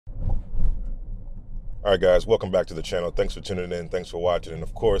All right, guys, welcome back to the channel. Thanks for tuning in. Thanks for watching. And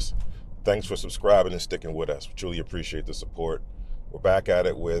of course, thanks for subscribing and sticking with us. We truly appreciate the support. We're back at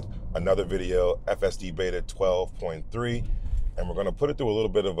it with another video, FSD Beta 12.3. And we're going to put it through a little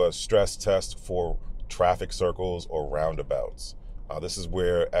bit of a stress test for traffic circles or roundabouts. This is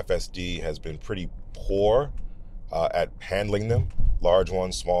where FSD has been pretty poor at handling them. Large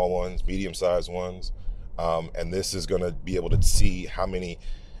ones, small ones, medium-sized ones. And this is going to be able to see how many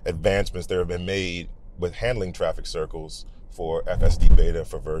advancements there have been made with handling traffic circles for FSD Beta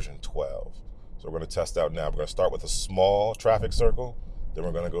for version 12. So we're going to test out now. We're going to start with a small traffic circle, then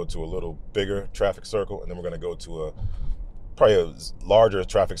we're going to go to a little bigger traffic circle, and then we're going to go to probably a larger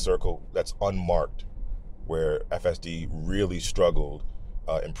traffic circle that's unmarked, where FSD really struggled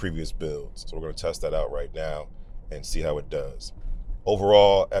in previous builds. So we're going to test that out right now and see how it does.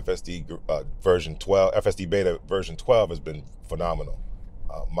 Overall, FSD Beta version 12 has been phenomenal.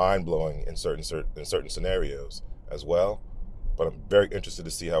 Mind-blowing in certain scenarios as well, but I'm very interested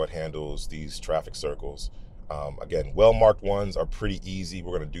to see how it handles these traffic circles. Again, well-marked ones are pretty easy.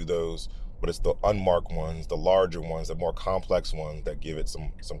 We're going to do those, but it's the unmarked ones, the larger ones, the more complex ones that give it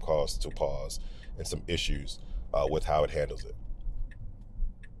some cause to pause and some issues with how it handles it.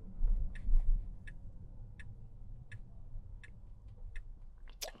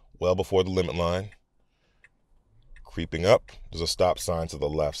 Well before the limit line. Creeping up, there's a stop sign to the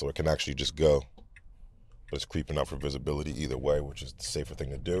left, so it can actually just go. But it's creeping up for visibility either way, which is the safer thing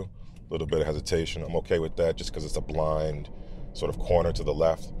to do. A little bit of hesitation. I'm okay with that just because it's a blind sort of corner to the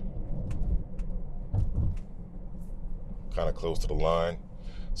left. Kind of close to the line.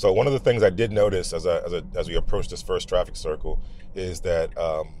 So one of the things I did notice as we approach this first traffic circle is that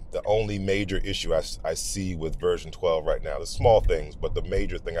the only major issue I see with version 12 right now, the small things, but the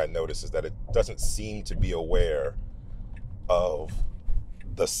major thing I notice is that it doesn't seem to be aware of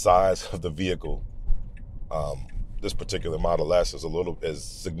the size of the vehicle. This particular Model S is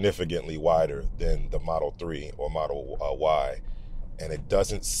significantly wider than the Model 3 or Model Y, and it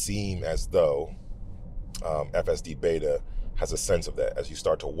doesn't seem as though FSD Beta has a sense of that as you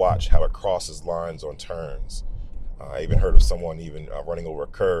start to watch how it crosses lines on turns. I even heard of someone running over a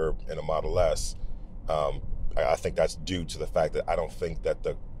curb in a Model S. I think that's due to the fact that I don't think that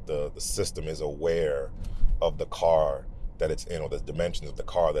the system is aware of the car that it's in or the dimensions of the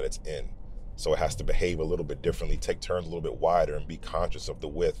car that it's in. So it has to behave a little bit differently, take turns a little bit wider, and be conscious of the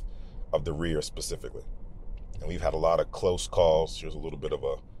width of the rear specifically. And we've had a lot of close calls. Here's a little bit of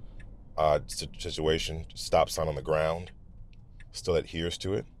a odd situation. Stop sign on the ground. Still adheres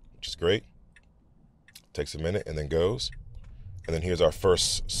to it, which is great. Takes a minute and then goes. And then here's our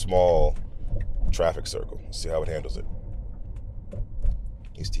first small traffic circle. Let's see how it handles it.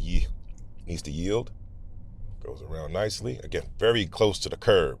 Needs to yield. Goes around nicely. Again, very close to the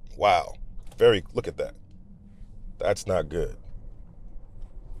curb. Wow. Look at that. That's not good.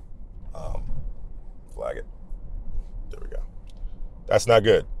 Flag it. There we go. That's not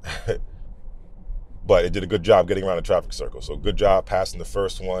good. But it did a good job getting around the traffic circle. So good job passing the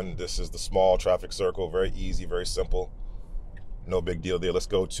first one. This is the small traffic circle. Very easy, very simple. No big deal there. Let's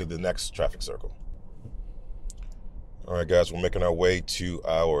go to the next traffic circle. All right, guys, we're making our way to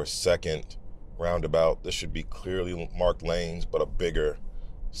our second roundabout. This should be clearly marked lanes, but a bigger,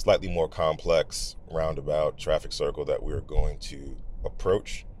 slightly more complex roundabout traffic circle that we're going to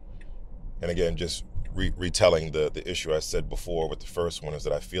approach. And again, just retelling the issue I said before with the first one is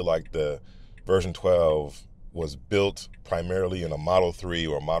that I feel like the version 12 was built primarily in a Model 3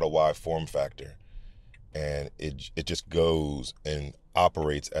 or Model Y form factor. And it just goes and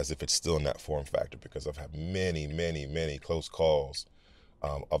operates as if it's still in that form factor, because I've had many close calls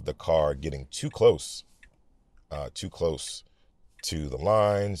of the car getting too close to the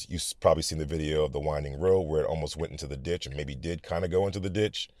lines. You've probably seen the video of the winding road where it almost went into the ditch, and maybe did kind of go into the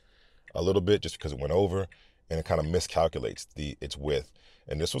ditch a little bit just because it went over, and it kind of miscalculates its width.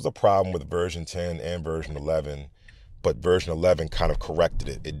 And this was a problem with version 10 and version 11, but version 11 kind of corrected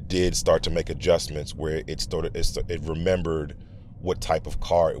it. It did start to make adjustments where it remembered what type of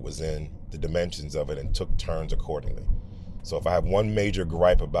car it was in, the dimensions of it, and took turns accordingly. So if I have one major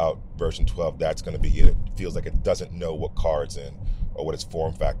gripe about version 12, that's going to be it. It feels like it doesn't know what car it's in or what its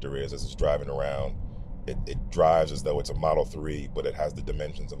form factor is as it's driving around. It drives as though it's a Model 3, but it has the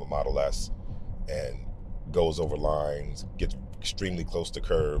dimensions of a Model S, and goes over lines, gets extremely close to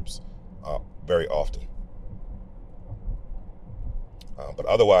curbs very often. But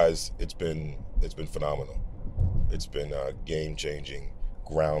otherwise, it's been phenomenal. It's been game-changing,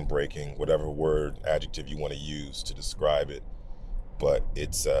 groundbreaking, whatever adjective you want to use to describe it. But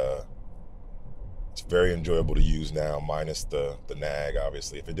it's It's very enjoyable to use now, minus the nag,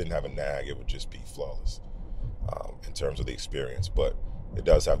 obviously. If it didn't have a nag, it would just be flawless in terms of the experience. But it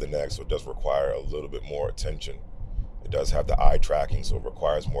does have the nag, so it does require a little bit more attention. It does have the eye tracking, so it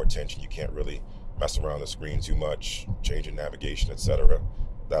requires more attention. You can't really mess around the screen too much, changing navigation, etc.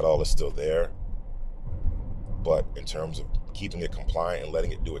 That all is still there. But in terms of keeping it compliant and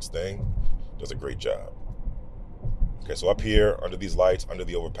letting it do its thing, it does a great job. Okay, so up here, under these lights, under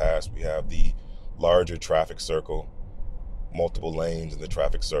the overpass, we have the larger traffic circle, multiple lanes in the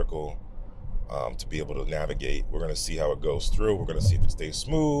traffic circle to be able to navigate. We're going to see how it goes through. We're going to see if it stays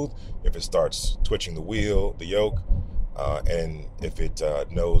smooth, if it starts twitching the wheel, the yoke, and if it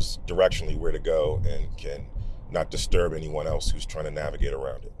knows directionally where to go and can not disturb anyone else who's trying to navigate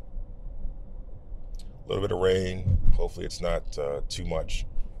around it. A little bit of rain. Hopefully it's not too much,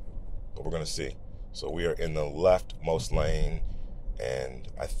 but we're going to see. So we are in the leftmost lane, and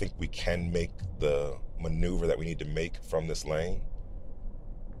I think we can make the maneuver that we need to make from this lane.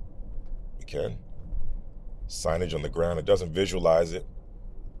 We can. Signage on the ground. It doesn't visualize it,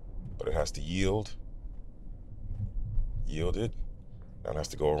 but it has to yield. Yielded. Now it has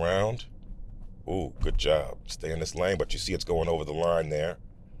to go around. Ooh, good job. Stay in this lane, but you see it's going over the line there.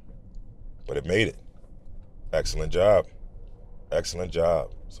 But it made it. Excellent job. Excellent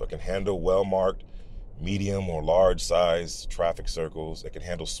job. So it can handle well-marked, medium or large size traffic circles. It can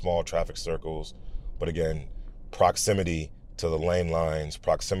handle small traffic circles. But again, proximity to the lane lines,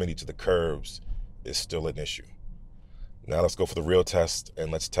 proximity to the curbs is still an issue. Now let's go for the real test,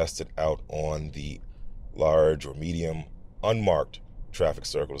 and let's test it out on the large or medium unmarked traffic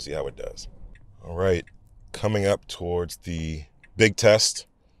circle to see how it does. All right, coming up towards the big test,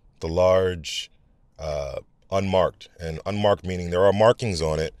 the large unmarked. And unmarked meaning there are markings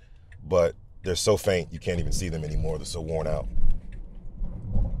on it, but they're so faint you can't even see them anymore. They're so worn out.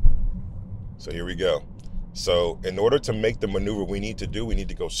 So here we go. So in order to make the maneuver we need to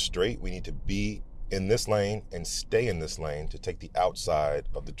go straight. We need to be in this lane and stay in this lane to take the outside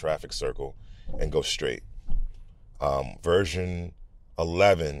of the traffic circle and go straight. Version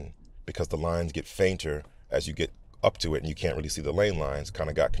 11, because the lines get fainter as you get up to it and you can't really see the lane lines, kind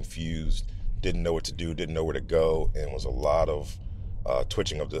of got confused, didn't know what to do, didn't know where to go, and was a lot of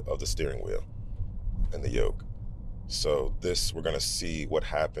twitching of the steering wheel and the yoke. So this, we're going to see what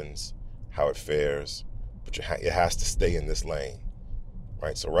happens, how it fares, but it has to stay in this lane,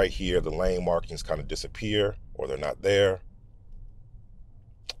 right? So right here, the lane markings kind of disappear, or they're not there.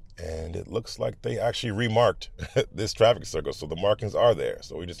 And it looks like they actually remarked this traffic circle, so the markings are there.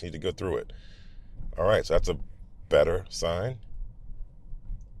 So we just need to go through it. All right, so that's a better sign.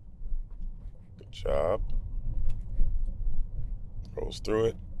 Good job. Rolls through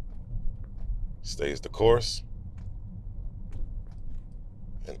it. Stays the course.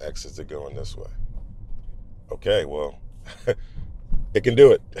 And exits it going this way. Okay, well, it can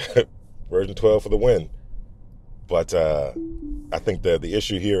do it. Version 12 for the win. But I think the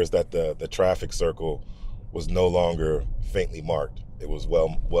issue here is that the traffic circle was no longer faintly marked. It was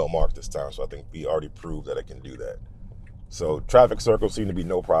well marked this time, so I think we already proved that it can do that. So traffic circles seem to be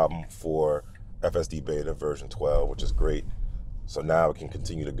no problem for FSD Beta version 12, which is great. So now it can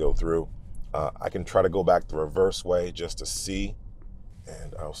continue to go through. I can try to go back the reverse way just to see,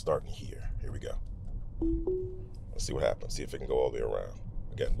 and I'll start in here. Here we go. Let's see what happens, see if it can go all the way around.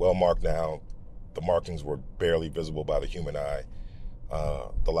 Again, well marked now. The markings were barely visible by the human eye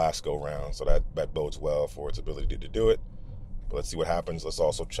the last go round, so that bodes well for its ability to do it. But let's see what happens. Let's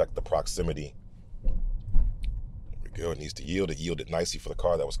also check the proximity. There we go. It needs to yield. It yielded nicely for the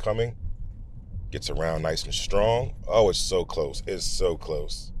car that was coming. Gets around nice and strong. Oh, it's so close. It's so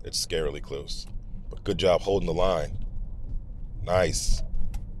close. It's scarily close. But good job holding the line. Nice.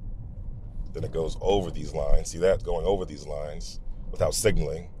 Then it goes over these lines. See that? Going over these lines without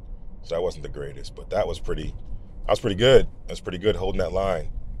signaling. So that wasn't the greatest, but that was pretty good. That's pretty good holding that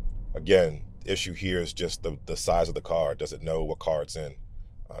line. Again, the issue here is just the size of the car. Does it know what car it's in?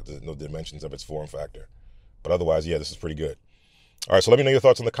 Does it know the dimensions of its form factor? But otherwise, yeah, this is pretty good. All right, so let me know your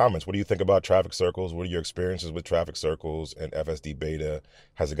thoughts in the comments. What do you think about traffic circles? What are your experiences with traffic circles and FSD Beta?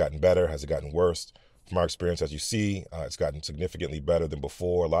 Has it gotten better? Has it gotten worse? From our experience, as you see, it's gotten significantly better than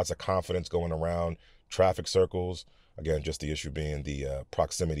before. Lots of confidence going around traffic circles. Again, just the issue being the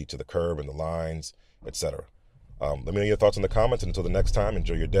proximity to the curb and the lines, etc. Let me know your thoughts in the comments. And until the next time,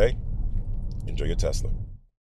 enjoy your day. Enjoy your Tesla.